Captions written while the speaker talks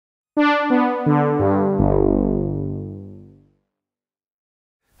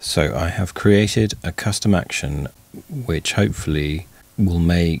So I have created a custom action which hopefully will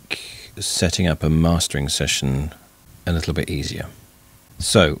make setting up a mastering session a little bit easier.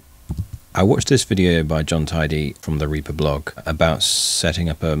 So I watched this video by Jon Tidey from the Reaper blog about setting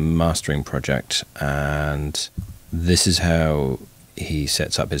up a mastering project, and this is how he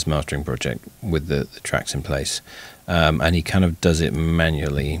sets up his mastering project with the tracks in place. And he kind of does it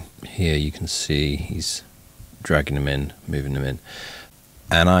manually. Here you can see he's dragging them in, moving them in.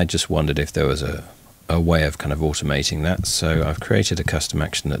 And I just wondered if there was a way of kind of automating that. So I've created a custom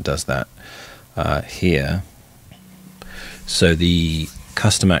action that does that here. So the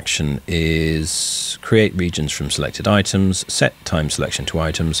custom action is create regions from selected items, set time selection to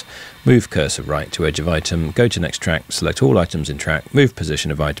items, move cursor right to edge of item, go to next track, select all items in track, move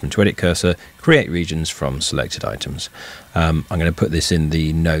position of item to edit cursor, create regions from selected items. I'm going to put this in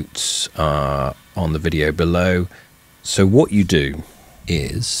the notes on the video below. So what you do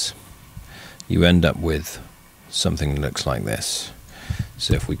is you end up with something that looks like this.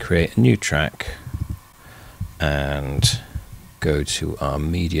 So if we create a new track and go to our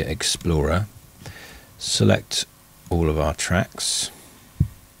Media Explorer, select all of our tracks,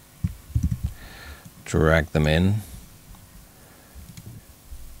 drag them in.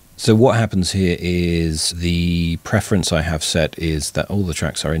 So what happens here is the preference I have set is that all the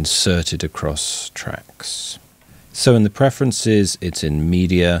tracks are inserted across tracks. So in the preferences, it's in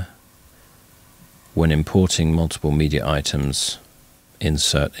media. When importing multiple media items,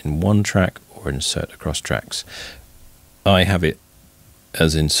 insert in one track or insert across tracks. I have it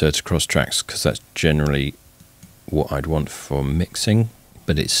as insert across tracks because that's generally what I'd want for mixing,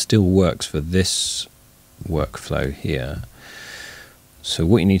 but it still works for this workflow here. So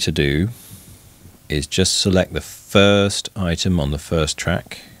what you need to do is just select the first item on the first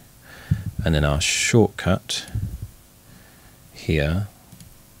track, and then our shortcut here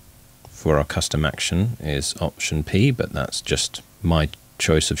for our custom action is Option P, but that's just my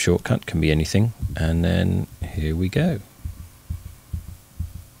choice of shortcut, can be anything. And then here we go.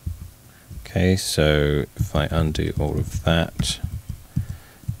 Okay, so if I undo all of that,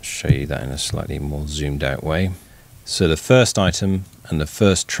 I'll show you that in a slightly more zoomed out way. So the first item and the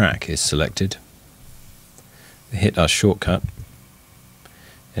first track is selected. We hit our shortcut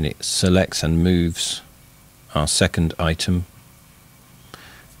and it selects and moves our second item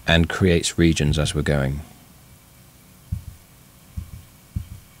and creates regions as we're going.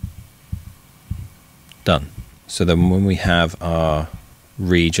 Done. So then when we have our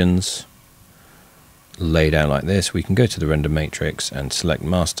regions laid out like this, we can go to the render matrix and select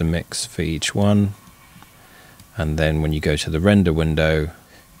master mix for each one. And then when you go to the render window,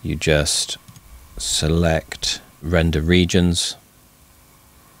 you just select render regions,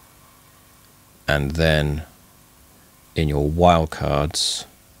 and then in your wildcards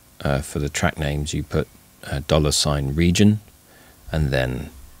for the track names, you put $region, and then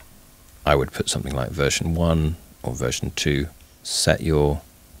I would put something like version 1 or version 2, set your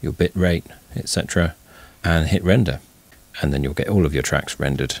bit rate, etc., and hit render. And then you'll get all of your tracks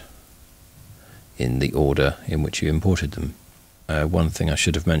rendered in the order in which you imported them. One thing I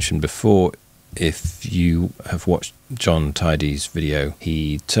should have mentioned before, if you have watched Jon Tidey's video,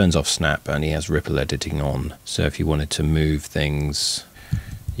 he turns off snap and he has ripple editing on. So if you wanted to move things,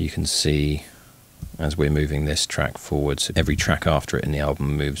 you can see as we're moving this track forwards, every track after it in the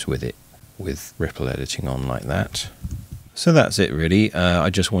album moves with it, with ripple editing on like that. So that's it really. I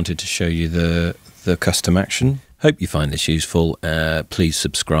just wanted to show you the custom action. Hope you find this useful. Please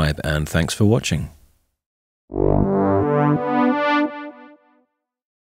subscribe and thanks for watching.